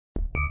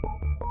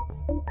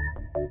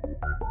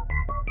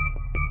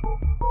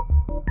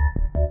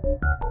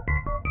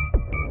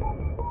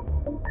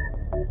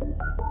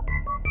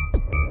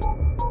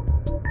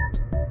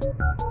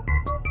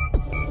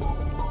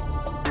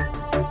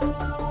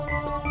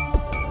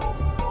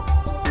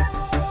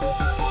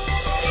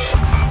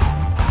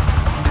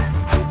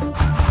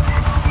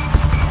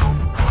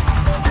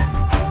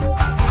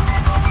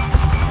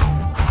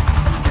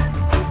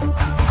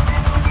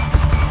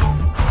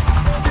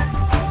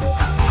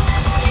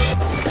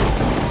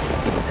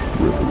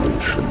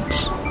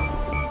Revelations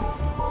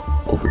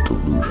of a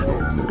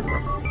Delusional Knitter.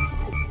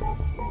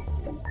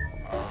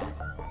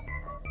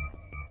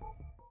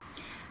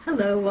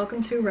 Hello,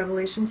 welcome to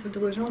Revelations of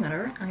Delusional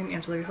Knitter. I'm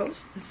Angela, your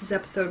host. This is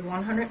episode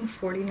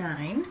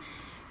 149,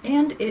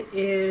 and it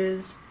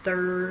is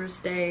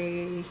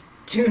Thursday,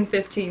 June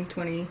 15,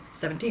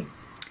 2017.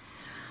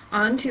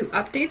 On to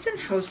updates and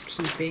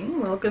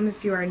housekeeping. Welcome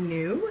if you are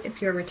new.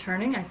 If you're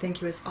returning, I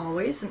thank you as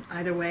always, and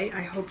either way,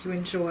 I hope you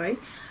enjoy.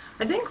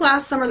 I think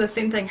last summer the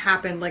same thing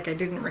happened, like I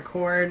didn't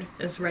record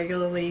as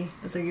regularly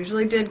as I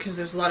usually did because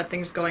there's a lot of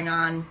things going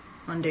on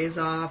days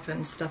off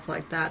and stuff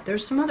like that.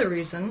 There's some other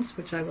reasons,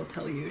 which I will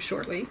tell you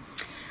shortly.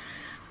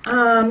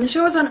 The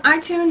show is on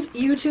iTunes,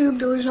 YouTube,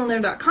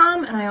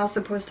 delusionalknitter.com, and I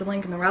also post a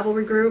link in the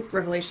Ravelry group,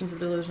 Revelations of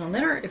Delusional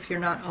Knitter. If you're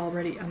not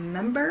already a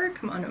member,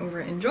 come on over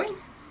and join.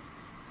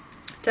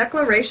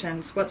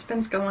 Declarations. What's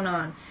been going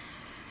on?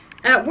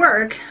 At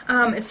work,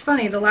 it's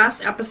funny, the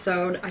last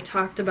episode I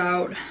talked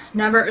about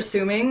never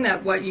assuming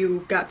that what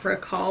you got for a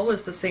call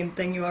was the same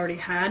thing you already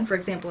had, for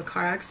example, a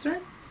car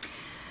accident.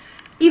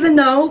 Even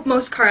though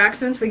most car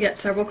accidents we get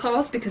several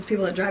calls because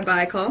people that drive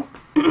by call.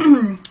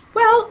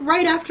 Well,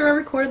 right after I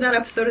recorded that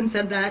episode and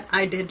said that,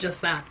 I did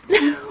just that.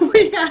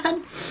 We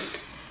had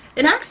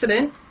an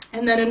accident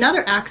and then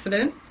another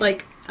accident,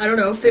 like, I don't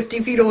know, 50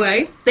 feet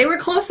away. They were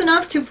close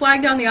enough to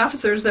flag down the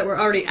officers that were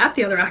already at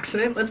the other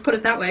accident, let's put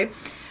it that way.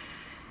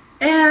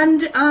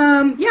 And,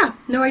 yeah,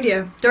 no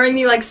idea. During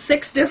the,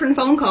 6 different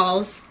phone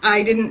calls,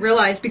 I didn't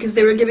realize because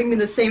they were giving me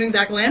the same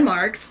exact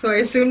landmarks, so I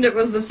assumed it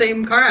was the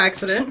same car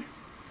accident.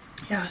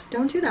 Yeah,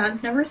 don't do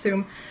that. Never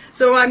assume.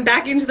 So I'm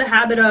back into the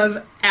habit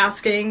of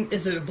asking,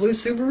 is it a blue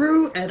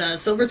Subaru and a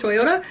silver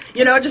Toyota?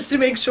 Just to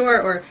make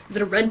sure. Or is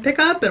it a red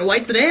pickup and a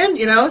white sedan?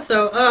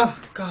 So, oh,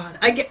 God.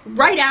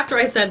 Right after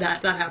I said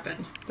that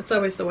happened. That's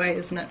always the way,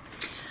 isn't it?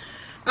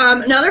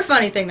 Another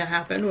funny thing that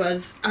happened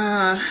was,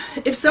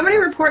 if somebody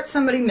reports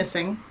somebody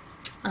missing,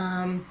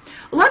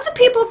 lots of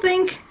people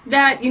think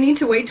that you need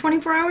to wait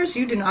 24 hours.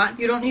 You do not.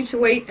 You don't need to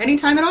wait any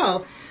time at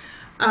all.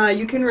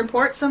 You can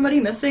report somebody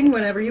missing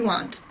whenever you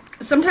want.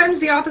 Sometimes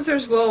the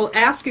officers will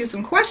ask you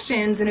some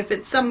questions, and if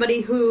it's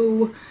somebody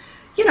who,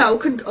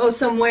 could go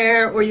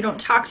somewhere or you don't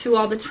talk to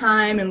all the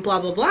time and blah,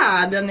 blah,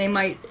 blah, then they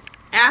might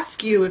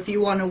ask you if you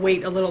want to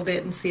wait a little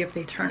bit and see if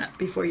they turn up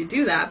before you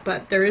do that.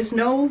 But there is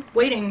no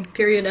waiting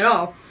period at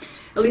all,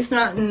 at least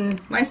not in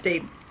my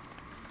state.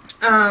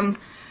 But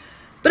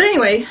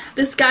anyway,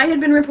 this guy had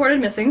been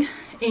reported missing,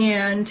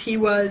 and he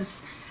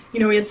was, he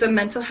had some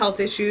mental health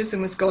issues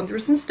and was going through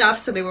some stuff,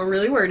 so they were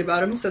really worried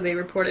about him, so they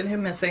reported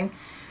him missing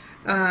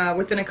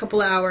within a couple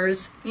of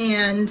hours.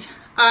 And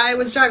I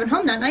was driving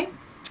home that night.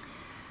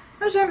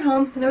 I was driving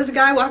home, and there was a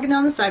guy walking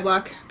down the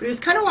sidewalk, but he was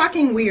kind of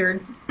walking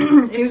weird,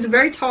 and he was a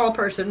very tall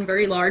person,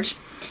 very large,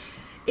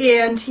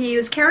 and he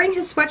was carrying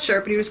his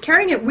sweatshirt, but he was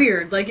carrying it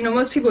weird, like,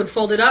 most people would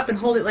fold it up and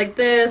hold it like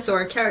this,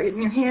 or carry it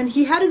in your hand.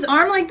 He had his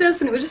arm like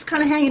this, and it was just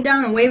kind of hanging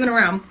down and waving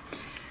around.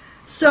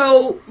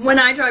 So, when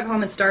I drive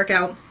home, it's dark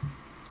out,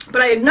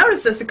 but I had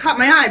noticed this, it caught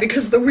my eye,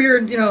 because the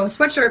weird,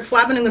 sweatshirt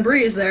flapping in the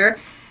breeze there,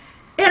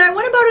 and I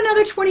went about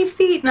another 20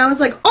 feet, and I was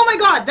like, oh my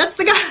God, that's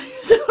the guy.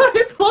 So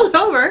I pulled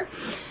over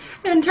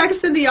and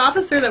texted the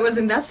officer that was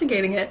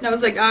investigating it, and I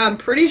was like, I'm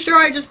pretty sure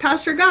I just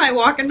passed your guy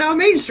walking down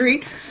Main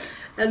Street.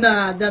 And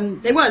then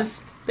they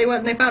went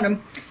and they found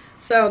him.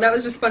 So that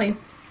was just funny.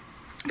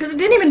 Because it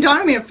didn't even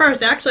dawn on me at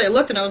first. Actually, I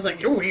looked and I was like,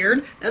 you're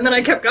weird. And then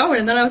I kept going,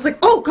 and then I was like,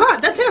 oh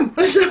God, that's him.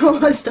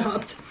 So I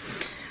stopped.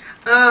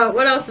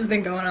 What else has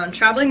been going on?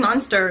 Traveling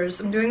Monsters.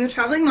 I'm doing the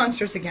Traveling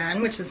Monsters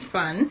again, which is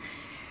fun.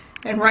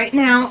 And right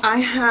now I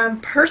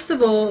have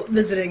Percival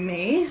visiting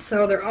me,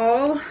 so they're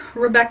all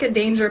Rebecca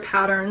Danger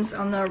patterns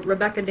on the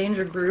Rebecca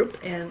Danger group,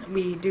 and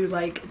we do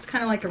it's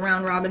kind of like a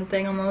round robin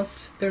thing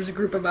almost. There's a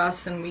group of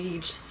us and we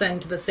each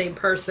send to the same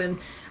person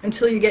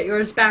until you get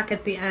yours back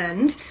at the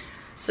end.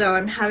 So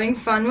I'm having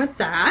fun with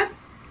that.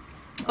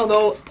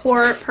 Although,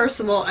 poor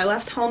Percival, I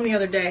left home the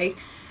other day.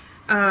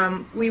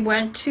 We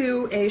went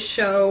to a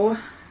show.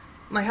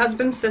 My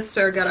husband's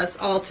sister got us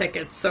all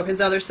tickets, so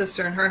his other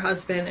sister and her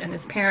husband and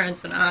his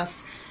parents and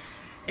us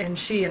and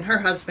she and her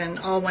husband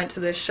all went to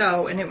this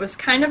show, and it was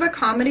kind of a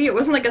comedy. It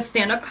wasn't like a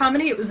stand-up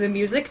comedy, it was a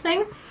music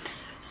thing.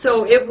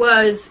 So it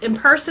was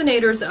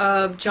impersonators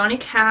of Johnny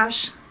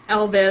Cash,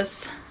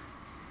 Elvis,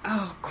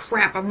 oh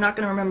crap, I'm not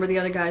going to remember the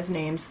other guys'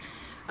 names,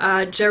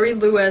 Jerry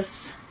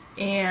Lewis,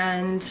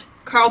 and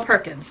Carl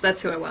Perkins,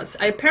 that's who it was.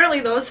 Apparently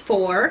those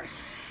 4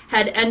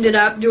 had ended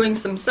up doing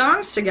some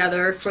songs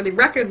together for the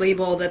record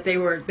label that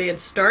they had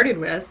started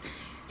with,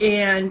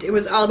 and it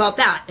was all about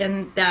that.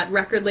 And that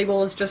record label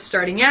was just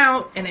starting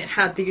out, and it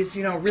had these,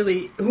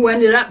 really, who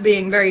ended up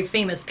being very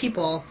famous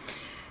people.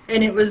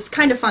 And it was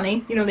kind of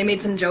funny. They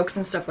made some jokes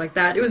and stuff like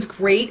that. It was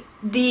great.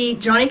 The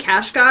Johnny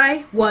Cash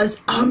guy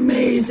was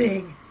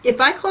amazing. If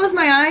I closed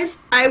my eyes,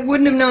 I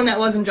wouldn't have known that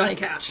wasn't Johnny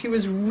Cash. He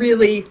was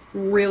really,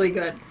 really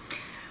good.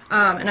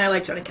 And I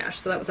like Johnny Cash,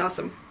 so that was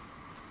awesome.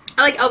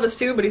 I like Elvis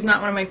too, but he's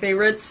not one of my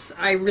favorites.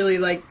 I really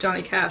like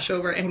Johnny Cash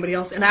over anybody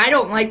else. And I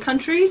don't like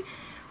country,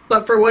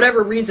 but for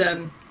whatever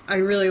reason, I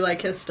really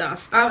like his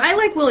stuff. I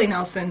like Willie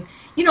Nelson.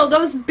 You know,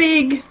 those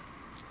big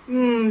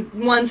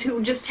ones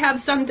who just have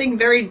something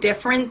very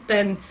different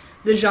than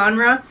the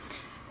genre.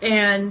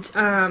 And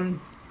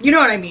you know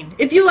what I mean.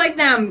 If you like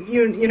them,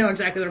 you know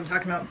exactly what I'm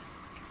talking about.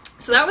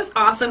 So that was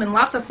awesome and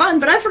lots of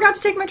fun, but I forgot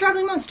to take my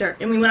traveling monster.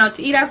 And we went out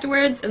to eat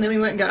afterwards, and then we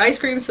went and got ice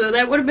cream, so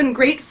that would have been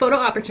great photo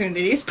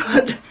opportunities,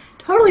 but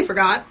totally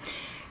forgot.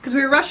 Because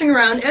we were rushing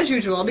around, as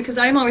usual, because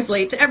I'm always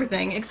late to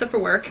everything, except for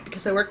work,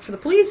 because I work for the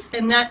police,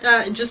 and that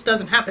it just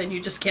doesn't happen.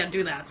 You just can't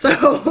do that.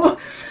 So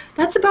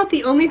that's about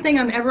the only thing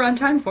I'm ever on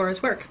time for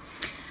is work.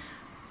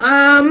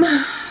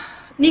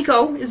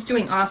 Nico is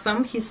doing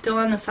awesome. He's still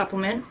on the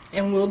supplement,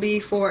 and will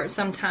be for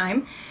some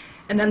time.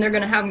 And then they're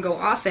going to have him go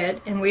off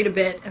it and wait a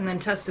bit and then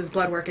test his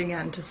blood work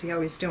again to see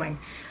how he's doing.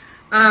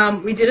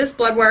 We did his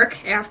blood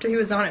work after he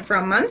was on it for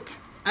a month.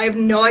 I have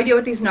no idea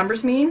what these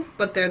numbers mean,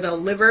 but they're the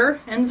liver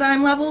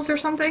enzyme levels or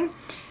something.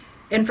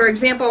 And for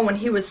example, when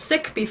he was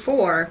sick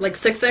before, like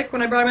sick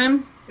when I brought him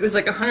in, it was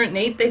like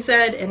 108, they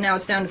said, and now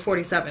it's down to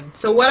 47.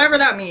 So whatever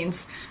that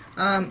means,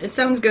 it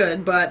sounds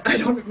good, but I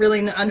don't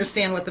really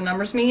understand what the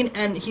numbers mean.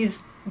 And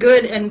he's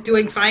good and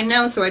doing fine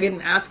now, so I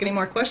didn't ask any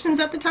more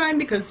questions at the time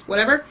because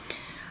whatever.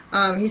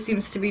 He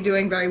seems to be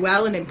doing very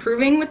well and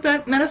improving with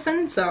the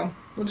medicine, so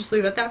we'll just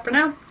leave it at that for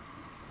now.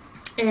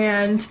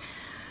 And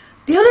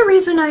the other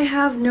reason I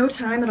have no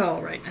time at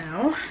all right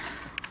now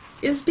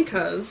is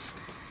because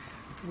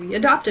we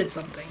adopted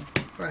something.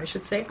 Or I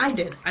should say I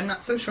did. I'm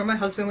not so sure my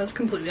husband was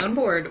completely on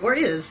board, or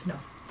is. No,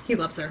 he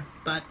loves her,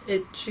 but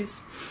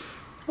she's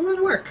a lot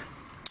of work.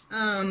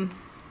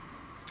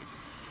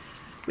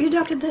 We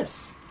adopted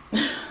this.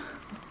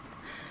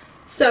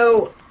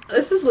 So,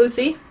 this is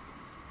Lucy.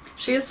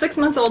 She is 6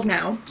 months old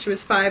now. She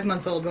was 5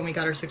 months old when we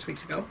got her 6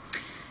 weeks ago.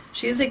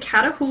 She is a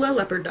Catahoula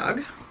leopard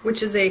dog,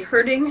 which is a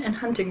herding and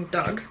hunting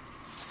dog.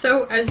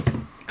 So, as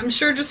I'm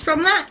sure just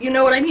from that, you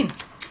know what I mean.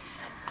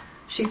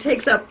 She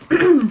takes up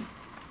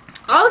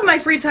all of my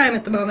free time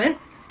at the moment.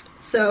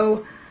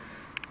 So,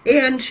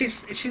 and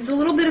she's a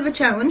little bit of a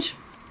challenge.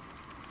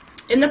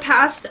 In the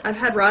past, I've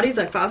had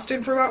Rotties I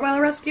fostered for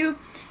Rottweiler Rescue,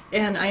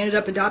 and I ended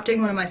up adopting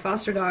one of my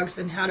foster dogs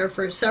and had her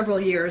for several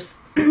years.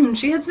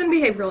 She had some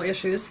behavioral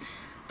issues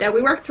that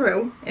we worked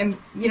through, and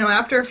you know,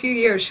 after a few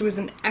years she was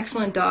an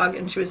excellent dog,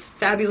 and she was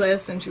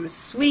fabulous, and she was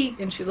sweet,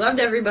 and she loved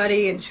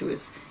everybody, and she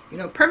was, you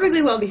know,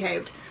 perfectly well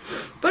behaved.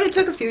 But it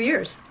took a few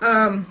years,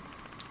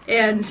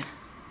 and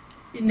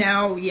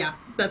now, yeah,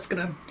 that's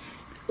gonna...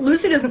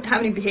 Lucy doesn't have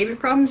any behavior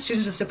problems,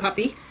 she's just a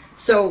puppy,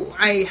 so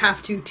I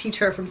have to teach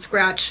her from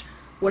scratch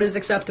what is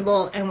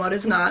acceptable and what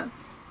is not.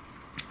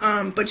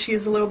 But she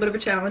is a little bit of a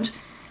challenge,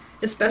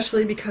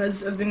 especially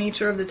because of the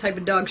nature of the type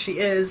of dog she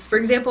is. For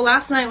example,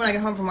 last night when I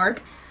got home from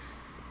work,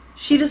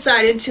 she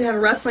decided to have a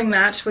wrestling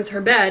match with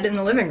her bed in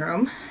the living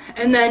room,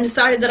 and then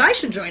decided that I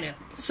should join it.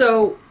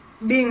 So,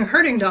 being a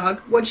herding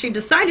dog, what she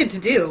decided to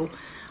do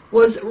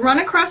was run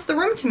across the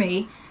room to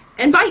me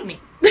and bite me.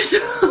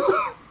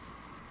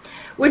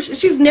 Which,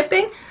 she's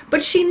nipping,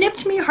 but she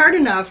nipped me hard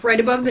enough right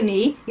above the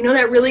knee. You know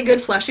that really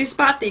good fleshy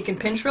spot that you can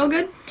pinch real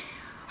good?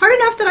 Hard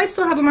enough that I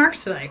still have a mark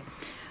today.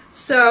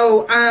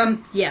 So,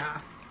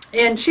 yeah.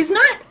 And she's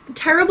not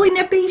terribly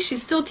nippy.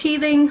 She's still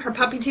teething. Her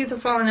puppy teeth are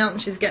falling out,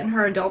 and she's getting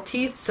her adult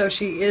teeth, so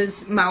she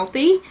is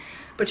mouthy.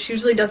 But she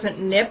usually doesn't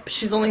nip.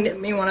 She's only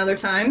nipped me one other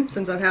time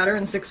since I've had her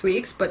in 6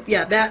 weeks. But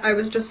yeah, that I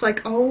was just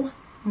like, oh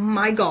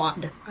my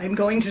god, I'm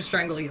going to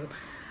strangle you.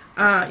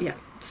 Yeah.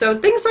 So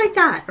things like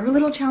that are a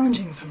little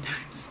challenging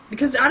sometimes.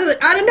 Because out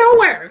of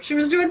nowhere, she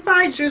was doing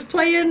fine. She was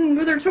playing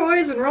with her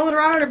toys and rolling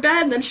around on her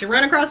bed, and then she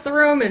ran across the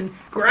room and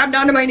grabbed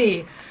onto my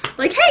knee.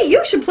 Like, hey,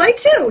 you should play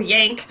too,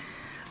 yank.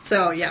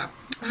 So, yeah,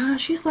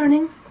 she's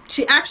learning.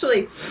 She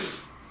actually,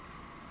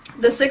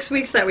 the 6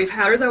 weeks that we've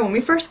had her, though, when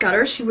we first got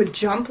her, she would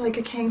jump like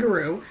a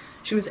kangaroo.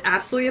 She was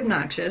absolutely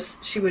obnoxious.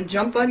 She would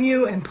jump on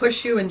you and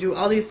push you and do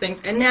all these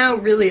things. And now,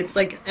 really, it's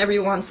like every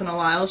once in a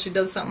while she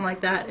does something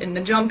like that, and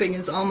the jumping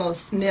is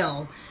almost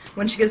nil.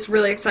 When she gets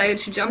really excited,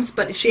 she jumps,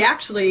 but she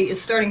actually is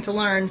starting to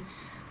learn,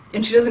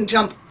 and she doesn't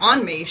jump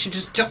on me. She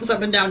just jumps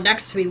up and down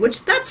next to me,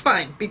 which that's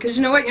fine, because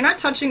you know what? You're not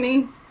touching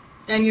me,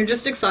 and you're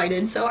just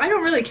excited, so I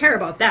don't really care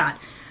about that.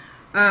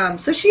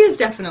 So she is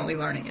definitely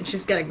learning, and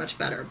she's getting much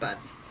better, but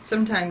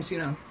sometimes, you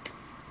know,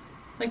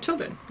 like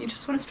children, you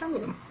just want to strangle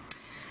them.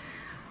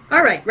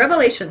 Alright,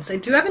 Revelations. I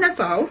do have an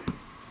FO.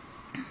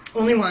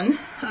 Only one.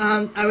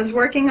 I was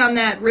working on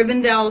that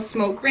Rivendell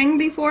smoke ring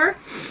before,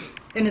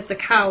 and it's a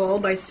cowl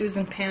by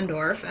Susan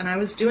Pandorf, and I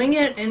was doing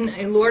it in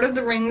a Lord of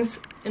the Rings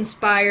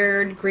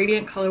inspired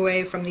gradient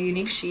colorway from the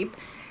Unique Sheep,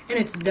 and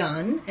it's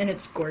done, and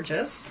it's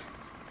gorgeous,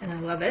 and I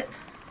love it.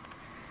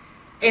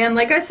 And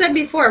like I said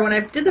before, when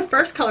I did the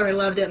first color, I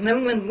loved it. And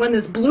then when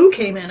this blue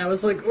came in, I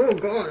was like, oh,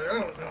 God, I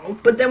don't know.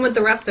 But then with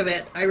the rest of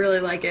it, I really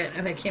like it,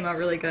 and it came out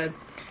really good.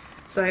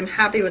 So I'm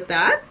happy with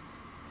that.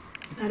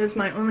 That is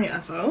my only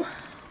FO.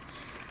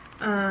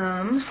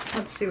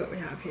 Let's see what we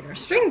have here.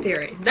 String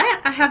theory.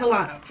 That I have a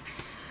lot of.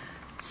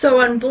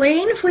 So on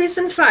Blaine Fleece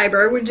and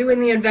Fiber, we're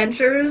doing the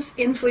Adventures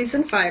in Fleece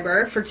and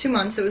Fiber for 2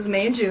 months. It was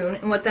May and June,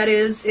 and what that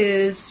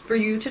is for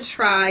you to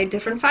try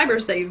different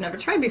fibers that you've never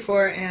tried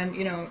before, and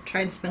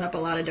try and spin up a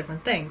lot of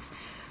different things.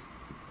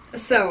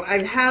 So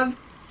I have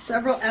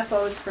several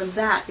FOs for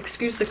that.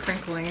 Excuse the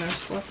crinkling.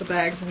 There's lots of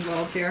bags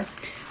involved here.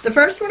 The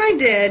first one I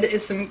did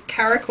is some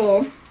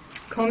Caracal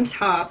comb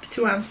top,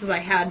 2 ounces I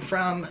had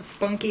from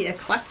Spunky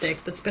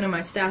Eclectic that's been in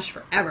my stash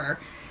forever.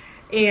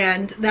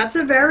 And that's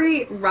a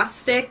very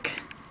rustic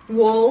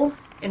wool,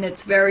 and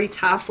it's very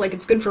tough. Like,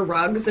 it's good for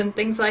rugs and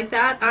things like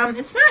that.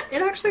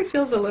 It actually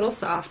feels a little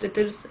soft. It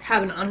does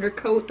have an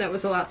undercoat that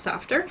was a lot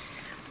softer.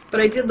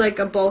 But I did like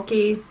a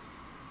bulky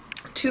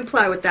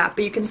 2-ply with that,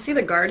 but you can see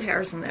the guard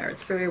hairs in there.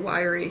 It's very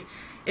wiry.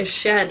 It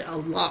shed a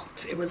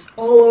lot. It was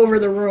all over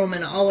the room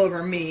and all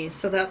over me,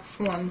 so that's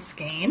one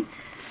skein.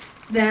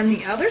 Then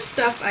the other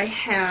stuff I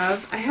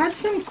had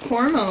some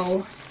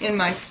Cormo in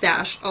my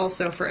stash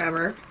also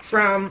forever.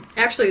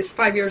 Actually it's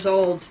 5 years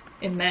old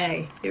in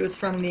May. It was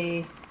from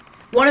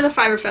one of the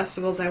fiber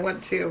festivals I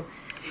went to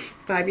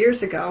 5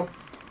 years ago.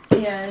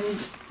 And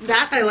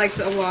that I liked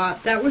a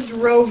lot. That was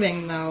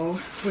roving though,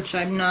 which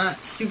I'm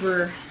not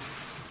super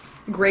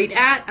great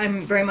at.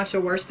 I'm very much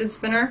a worsted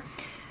spinner,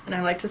 and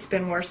I like to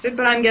spin worsted,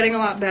 but I'm getting a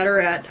lot better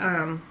at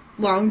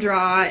long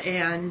draw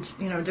and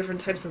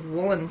different types of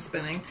woolen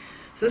spinning.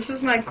 So this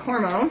was my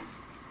Cormo,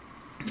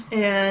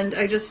 and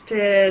I just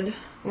did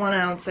 1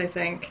 ounce, I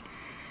think,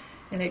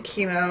 and it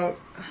came out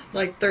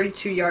like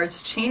 32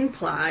 yards chain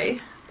ply,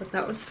 but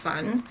that was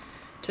fun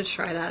to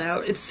try that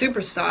out. It's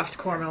super soft,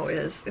 Cormo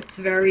is. It's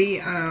very,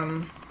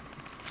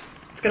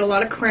 it's got a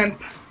lot of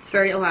crimp, it's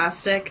very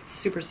elastic, it's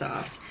super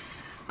soft.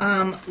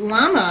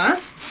 Llama,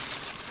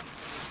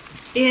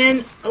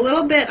 in a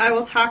little bit I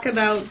will talk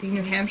about the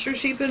New Hampshire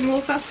Sheep and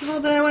Wool Festival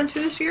that I went to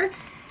this year,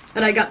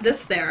 and I got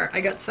this there.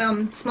 I got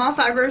some small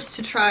fibers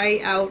to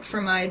try out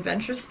for my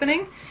adventure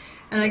spinning,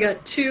 and I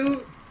got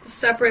 2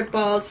 separate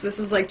balls. This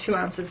is like 2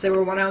 ounces. They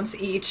were 1 ounce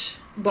each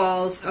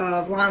balls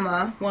of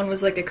Llama. One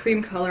was like a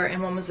cream color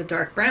and one was a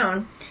dark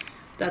brown.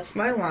 That's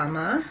my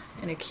Llama,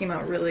 and it came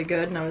out really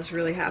good, and I was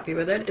really happy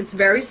with it. It's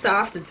very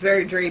soft. It's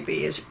very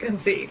drapey, as you can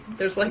see.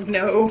 There's like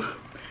no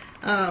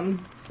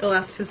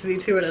elasticity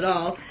to it at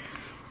all,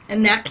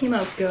 and that came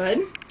out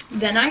good.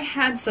 Then I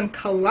had some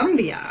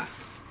Columbia,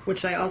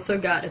 which I also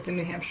got at the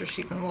New Hampshire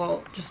Sheep and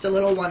Wool, just a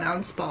little 1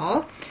 ounce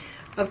ball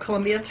of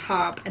Columbia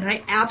top, and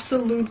I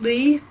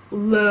absolutely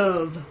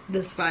love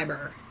this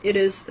fiber. It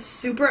is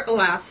super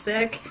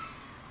elastic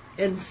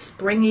and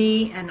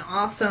springy and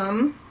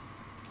awesome.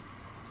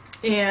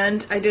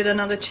 And I did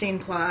another chain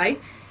ply,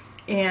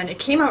 and it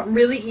came out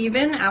really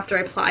even after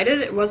I plied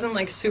it. It wasn't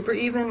like super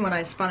even when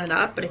I spun it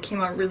up, but it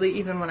came out really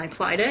even when I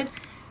plied it,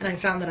 and I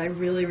found that I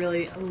really,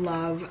 really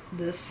love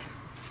this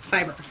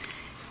fiber.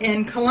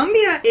 And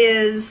Columbia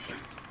is,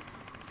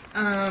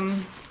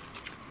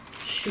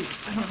 shoot,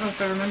 I don't know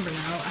if I remember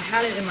now. I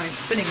had it in my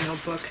spinning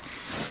notebook.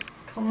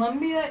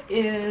 Columbia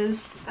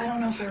is, I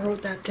don't know if I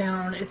wrote that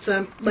down. It's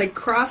a like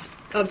cross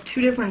of 2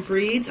 different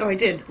breeds. Oh, I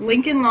did.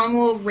 Lincoln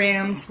Longwool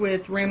Rams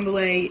with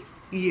Rambouillet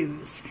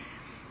ewes.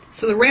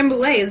 So the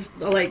Rambouillet is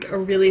like a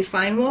really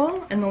fine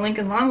wool, and the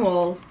Lincoln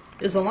Longwool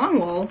is a long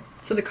wool.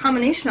 So the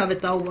combination of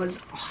it though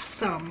was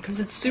awesome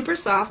because it's super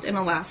soft and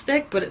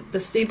elastic, but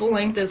the staple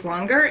length is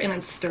longer and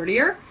it's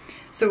sturdier.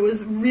 So it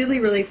was really,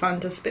 really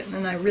fun to spin,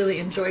 and I really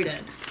enjoyed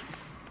it.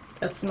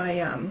 That's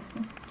my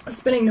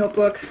spinning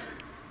notebook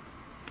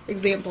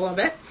example of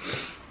it.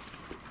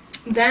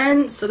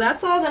 Then, so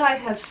that's all that I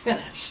have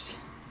finished.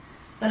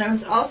 Then I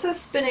was also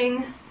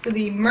spinning for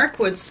the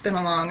Mirkwood spin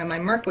along on my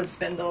Mirkwood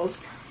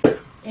spindles,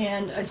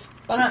 and I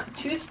spun up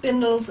 2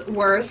 spindles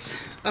worth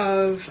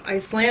of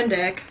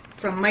Icelandic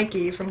from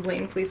Mikey from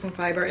Blaine Fleece and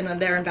Fiber in the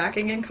There and Back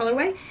Again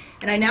colorway,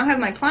 and I now have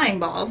my plying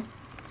ball.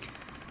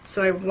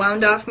 So I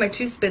wound off my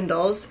 2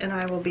 spindles, and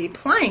I will be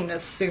plying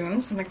this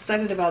soon, so I'm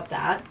excited about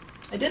that.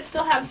 I did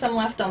still have some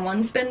left on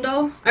 1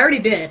 spindle. I already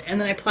did, and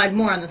then I plied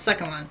more on the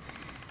second one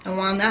and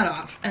wound that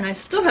off. And I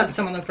still have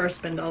some on the first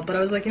spindle, but I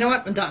was like, you know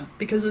what, I'm done.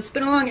 Because the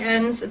spin along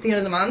ends at the end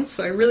of the month,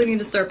 so I really need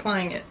to start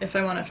plying it if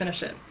I want to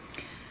finish it.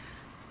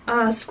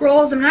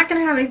 Scrolls, I'm not going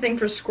to have anything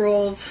for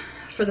scrolls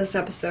for this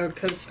episode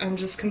because I'm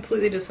just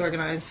completely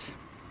disorganized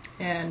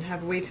and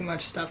have way too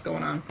much stuff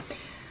going on.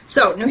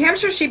 So, New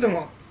Hampshire Sheep and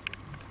Wool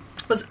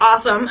was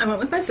awesome. I went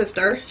with my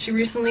sister. She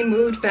recently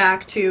moved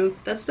back to,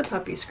 that's the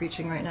puppy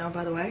screeching right now,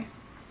 by the way.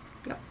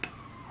 Yep.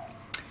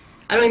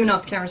 I don't even know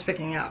if the camera's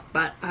picking it up,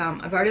 but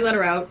I've already let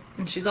her out,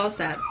 and she's all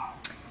set.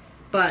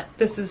 But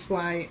this is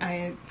why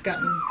I've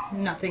gotten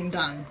nothing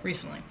done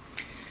recently.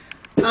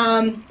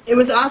 It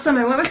was awesome.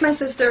 I went with my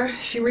sister.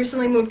 She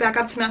recently moved back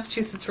up to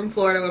Massachusetts from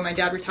Florida when my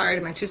dad retired,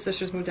 and my 2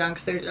 sisters moved down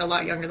because they're a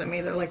lot younger than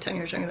me. They're like 10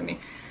 years younger than me.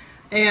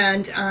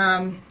 And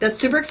that's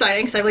super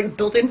exciting because I have like a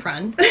built-in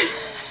friend.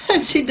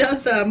 And she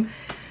does,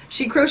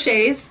 she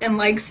crochets and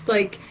likes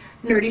like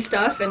nerdy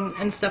stuff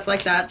and stuff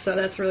like that, so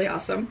that's really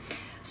awesome.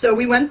 So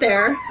we went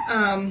there.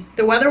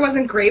 The weather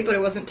wasn't great, but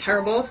it wasn't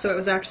terrible, so it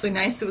was actually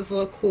nice. It was a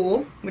little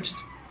cool, which is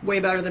way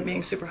better than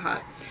being super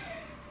hot.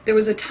 There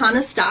was a ton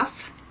of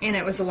stuff. and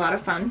it was a lot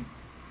of fun.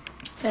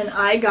 And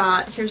I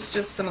got, here's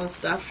just some of the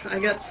stuff. I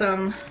got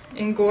some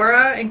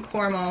Angora and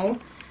Cormo,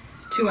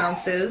 2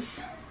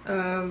 ounces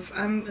of,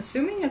 I'm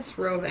assuming it's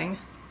roving,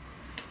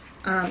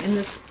 in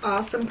this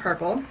awesome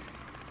purple.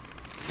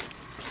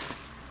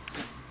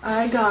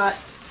 I got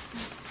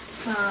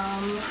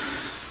some,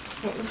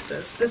 what was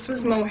this? This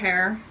was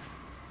mohair.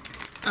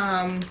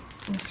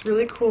 This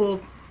really cool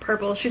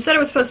purple. She said it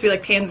was supposed to be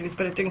like pansies,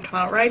 but it didn't come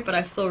out right, but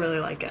I still really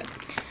like it.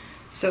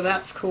 So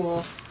that's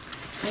cool.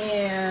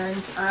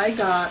 And I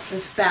got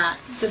this bat.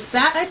 This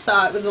bat I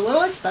saw, it was a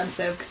little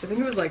expensive because I think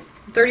it was like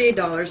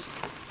 $38.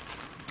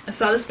 I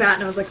saw this bat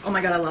and I was like, oh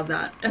my god, I love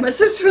that. And my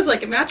sister was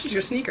like, it matches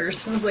your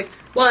sneakers. And I was like,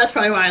 well, that's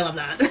probably why I love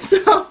that.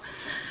 So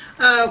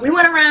we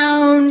went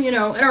around, you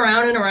know, and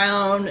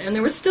around, and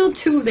there was still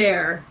 2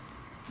 there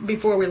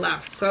before we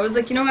left. So I was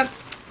like, you know what?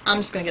 I'm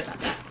just going to get that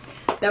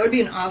bat. That would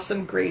be an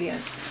awesome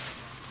gradient.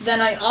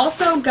 Then I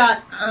also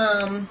got,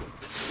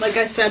 like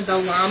I said, the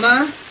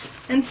llama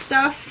and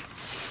stuff.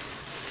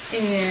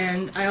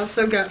 And I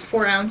also got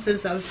 4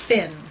 ounces of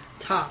Finn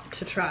top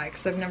to try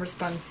because I've never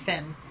spun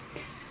Finn.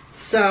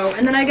 So,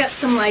 and then I got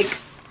some like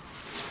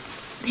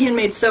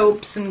handmade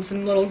soaps and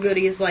some little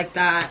goodies like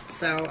that.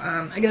 So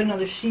I got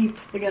another sheep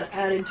that got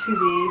added to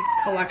the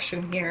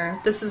collection here.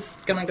 This is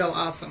gonna go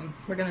awesome.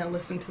 We're gonna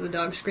listen to the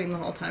dog scream the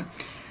whole time.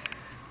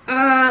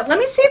 Let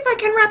me see if I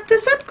can wrap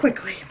this up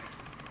quickly.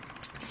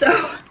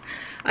 So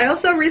I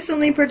also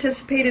recently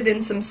participated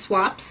in some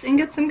swaps and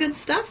got some good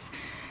stuff.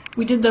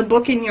 We did the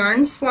book and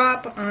yarn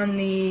swap on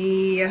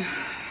the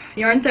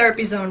Yarn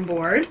Therapy Zone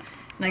board,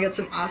 and I got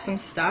some awesome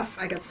stuff.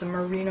 I got some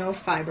merino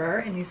fiber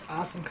in these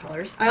awesome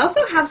colors. I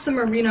also have some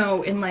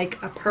merino in like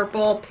a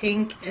purple,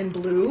 pink, and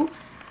blue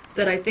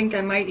that I think I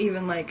might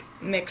even like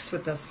mix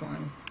with this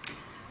one.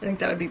 I think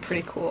that would be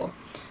pretty cool.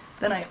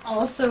 Then I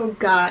also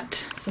got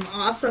some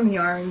awesome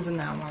yarns in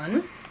that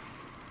one.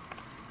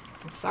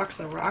 Some socks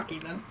that rock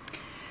even.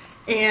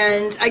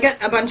 And I got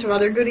a bunch of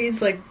other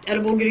goodies, like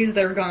edible goodies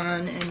that are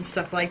gone and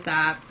stuff like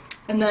that.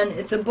 And then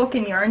it's a book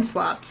and yarn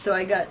swap, so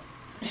I got,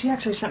 she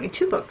actually sent me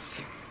 2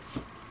 books.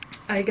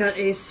 I got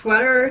a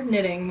sweater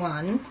knitting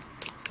one,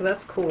 so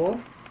that's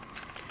cool.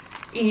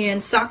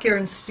 And sock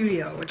yarn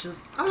studio, which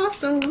is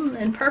awesome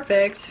and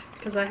perfect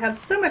because I have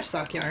so much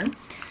sock yarn.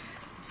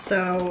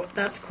 So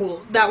that's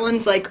cool. That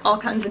one's like all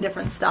kinds of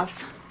different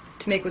stuff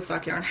to make with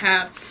sock yarn.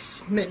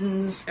 Hats,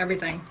 mittens,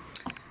 everything.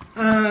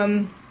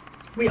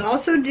 We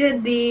also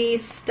did the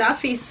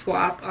stuffy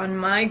swap on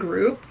my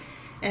group,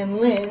 and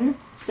Lynn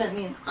sent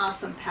me an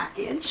awesome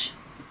package.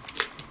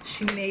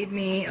 She made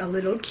me a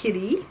little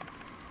kitty,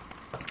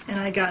 and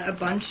I got a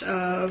bunch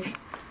of,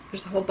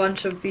 there's a whole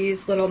bunch of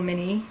these little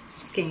mini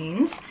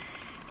skeins,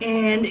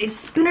 and a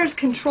spinner's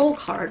control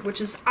card,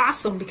 which is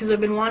awesome because I've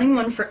been wanting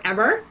one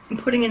forever and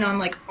putting it on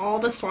like all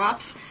the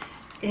swaps,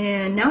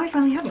 and now I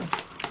finally have one.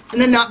 And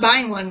then not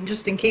buying one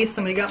just in case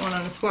somebody got one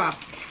on a swap.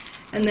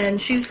 And then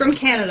she's from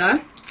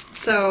Canada.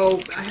 So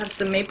I have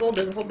some maple,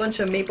 there's a whole bunch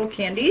of maple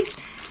candies,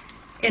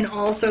 and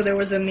also there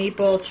was a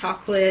maple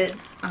chocolate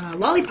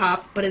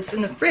lollipop, but it's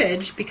in the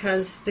fridge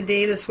because the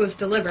day this was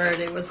delivered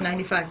it was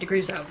 95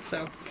 degrees out,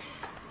 so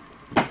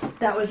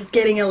that was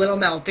getting a little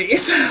melty,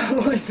 so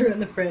I threw it in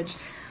the fridge.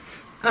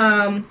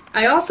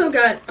 I also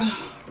got,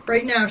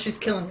 right now she's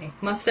killing me,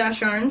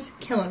 Mustache Yarns,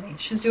 killing me.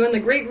 She's doing the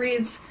Great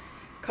Reads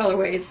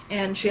colorways,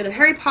 and she had a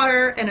Harry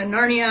Potter and a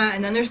Narnia,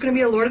 and then there's going to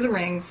be a Lord of the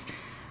Rings.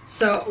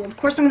 So, of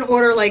course I'm going to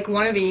order, like,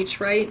 one of each,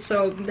 right?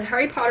 So, the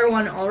Harry Potter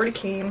one already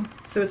came.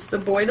 So, it's The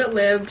Boy That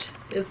Lived,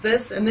 is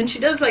this. And then she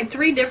does, like,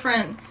 3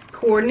 different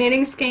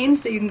coordinating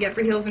skeins that you can get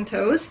for heels and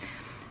toes.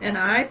 And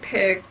I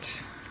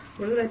picked,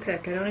 what did I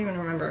pick? I don't even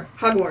remember.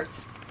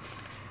 Hogwarts.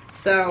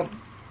 So,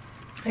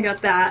 I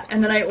got that.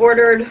 And then I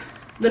ordered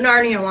the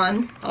Narnia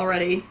one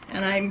already.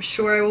 And I'm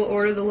sure I will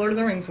order the Lord of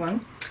the Rings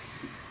one.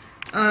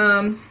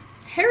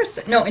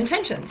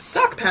 Intentions,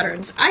 sock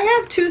patterns. I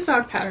have 2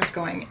 sock patterns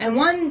going, and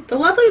one, the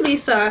lovely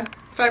Lisa,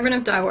 Fiber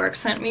Nymph Dye Works,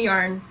 sent me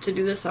yarn to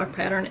do this sock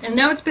pattern, and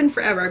now it's been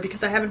forever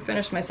because I haven't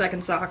finished my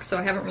second sock, so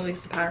I haven't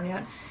released the pattern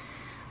yet.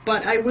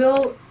 But I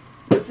will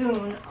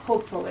soon,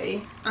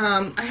 hopefully.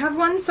 I have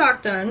one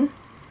sock done.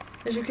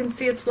 As you can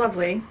see, it's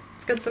lovely.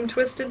 It's got some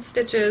twisted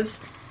stitches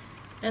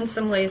and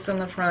some lace on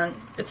the front.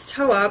 It's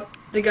toe up,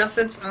 the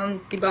gussets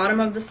on the bottom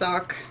of the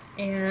sock,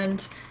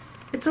 and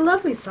it's a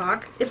lovely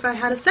sock. If I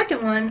had a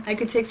second one, I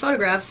could take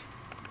photographs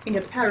and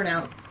get the pattern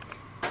out.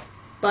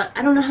 But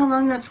I don't know how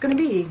long that's going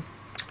to be.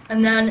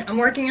 And then I'm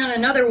working on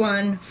another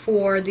one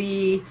for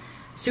the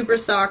Super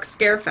Sock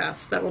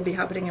Scarefest that will be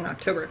happening in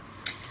October.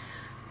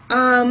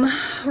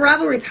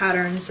 Ravelry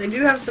patterns. I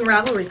do have some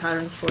Ravelry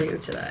patterns for you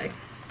today.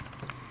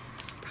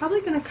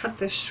 Probably going to cut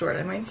this short.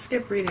 I might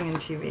skip reading and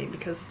TV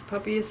because the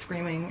puppy is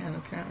screaming and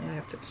apparently I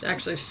have to...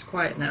 Actually, she's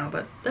quiet now,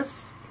 but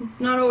that's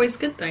not always a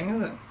good thing,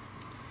 is it?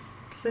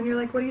 Because then you're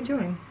like, what are you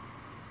doing?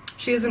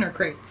 She is in her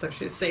crate, so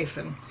she's safe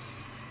and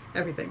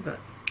everything, but,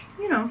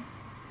 you know,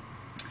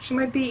 she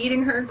might be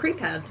eating her crate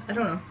pad. I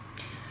don't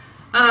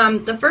know.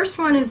 The first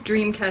one is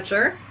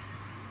Dreamcatcher.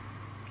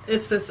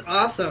 It's this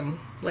awesome,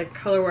 like,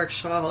 colorwork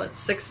shawl.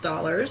 It's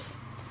 $6.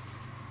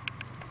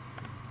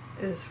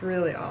 is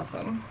really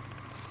awesome.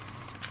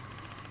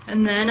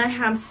 And then I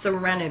have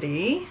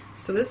Serenity.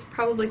 So this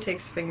probably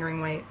takes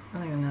fingering weight. I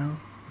don't even know.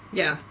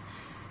 Yeah,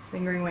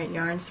 fingering weight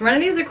yarn.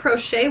 Serenity is a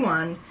crochet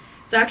one.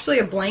 It's actually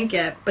a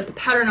blanket, but the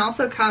pattern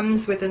also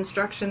comes with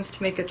instructions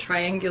to make a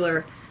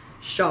triangular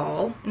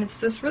shawl. And it's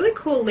this really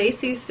cool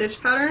lacy stitch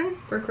pattern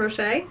for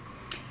crochet.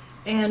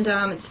 And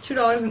it's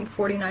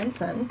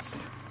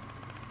 $2.49.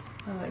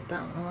 I like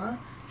that one a lot.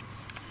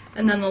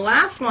 And then the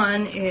last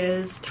one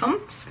is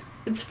Tumps.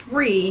 It's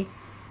free,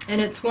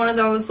 and it's one of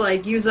those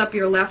like use up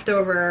your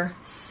leftover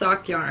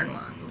sock yarn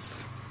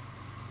ones.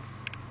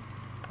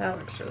 That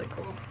looks really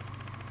cool,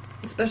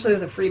 especially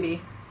as a freebie,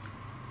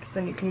 because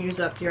then you can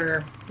use up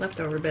your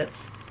leftover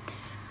bits.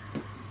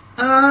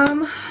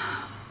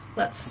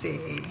 Let's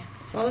see.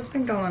 That's all that's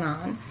been going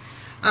on.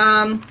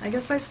 I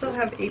guess I still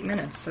have 8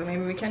 minutes, so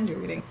maybe we can do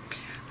reading.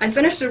 I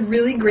finished a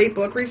really great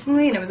book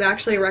recently, and it was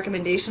actually a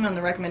recommendation on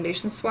the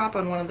recommendation swap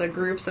on one of the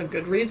groups of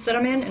Goodreads that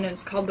I'm in, and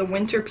it's called The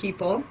Winter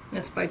People.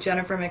 It's by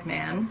Jennifer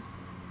McMahon.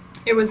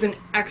 It was an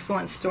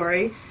excellent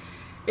story.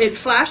 It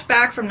flashed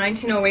back from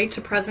 1908 to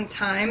present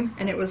time,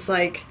 and it was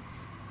like,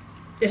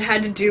 it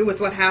had to do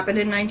with what happened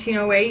in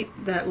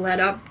 1908 that led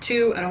up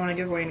to, I don't want to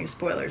give away any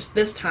spoilers,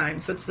 this time,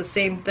 so it's the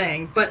same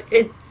thing, but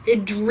it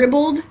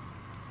dribbled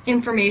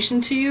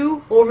information to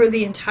you over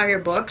the entire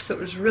book, so it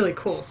was really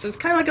cool. So it's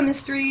kind of like a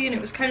mystery, and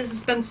it was kind of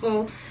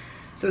suspenseful,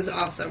 so it was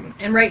awesome.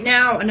 And right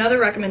now, another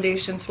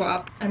recommendation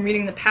swap, I'm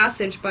reading The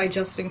Passage by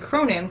Justin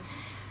Cronin.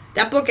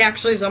 That book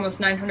actually is almost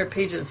 900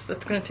 pages.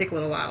 That's going to take a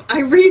little while.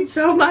 I read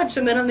so much,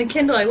 and then on the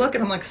Kindle I look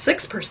and I'm like,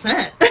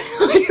 6%.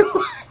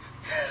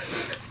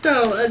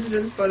 So that's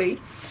just funny.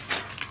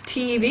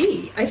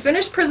 TV. I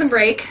finished Prison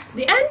Break.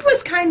 The end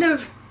was kind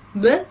of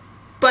bleh.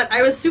 But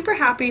I was super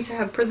happy to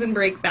have Prison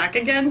Break back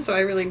again, so I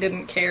really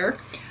didn't care.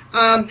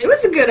 It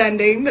was a good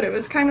ending, but it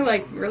was kind of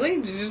like, really?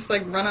 Did you just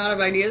like run out of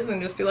ideas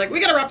and just be like, we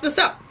gotta wrap this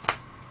up?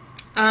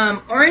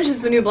 Orange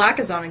is the New Black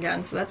is on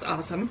again, so that's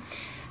awesome.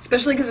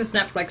 Especially because it's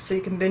Netflix, so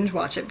you can binge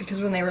watch it, because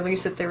when they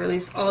release it, they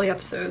release all the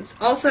episodes.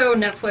 Also,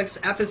 Netflix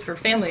F is for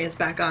Family is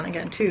back on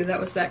again, too. That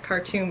was that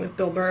cartoon with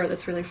Bill Burr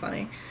that's really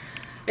funny.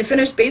 I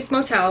finished Bates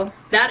Motel.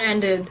 That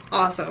ended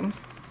awesome.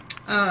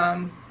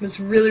 It was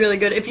really, really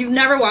good. If you've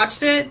never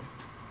watched it,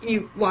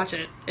 you watch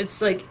it.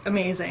 It's like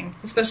amazing,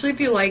 especially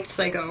if you liked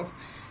Psycho.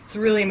 It's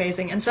really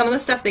amazing. And some of the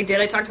stuff they did,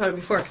 I talked about it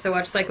before because I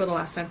watched Psycho the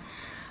last time.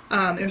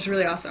 It was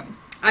really awesome.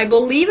 I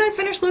believe I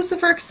finished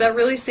Lucifer because that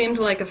really seemed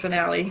like a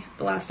finale,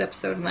 the last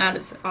episode, and that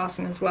is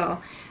awesome as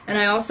well. And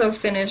I also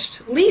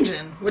finished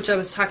Legion, which I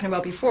was talking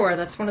about before.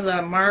 That's one of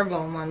the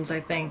Marvel ones, I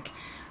think.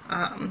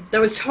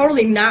 That was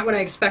totally not what I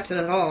expected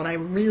at all, and I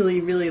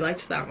really, really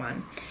liked that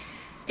one.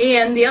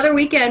 And the other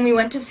weekend, we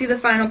went to see the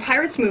final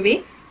Pirates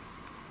movie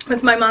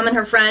with my mom and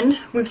her friend.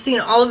 We've seen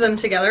all of them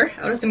together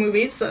out at the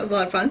movies, so that was a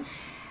lot of fun.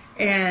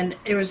 And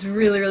it was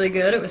really, really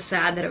good. It was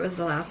sad that it was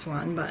the last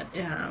one, but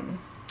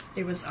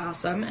it was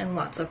awesome and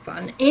lots of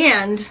fun.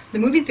 And the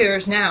movie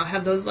theaters now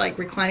have those like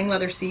reclining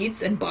leather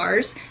seats and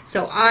bars,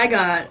 so I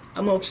got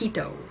a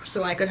mojito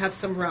so I could have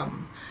some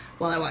rum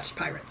while I watched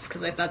Pirates,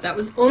 because I thought that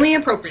was only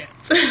appropriate.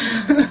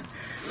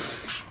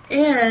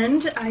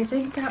 And I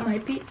think that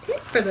might be it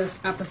for this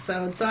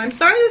episode. So I'm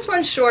sorry this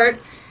one's short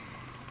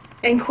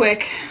and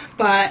quick,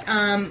 but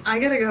I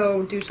gotta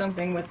go do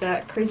something with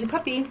that crazy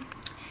puppy.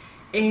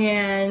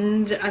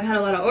 And I've had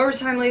a lot of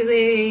overtime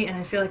lately, and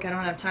I feel like I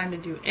don't have time to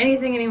do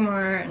anything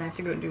anymore, and I have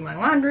to go do my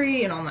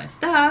laundry and all my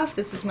stuff.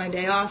 This is my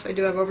day off. I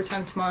do have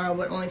overtime tomorrow,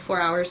 but only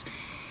 4 hours.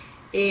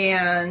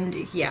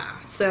 And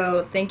yeah,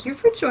 so thank you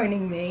for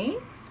joining me,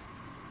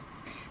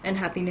 and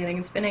happy knitting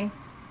and spinning.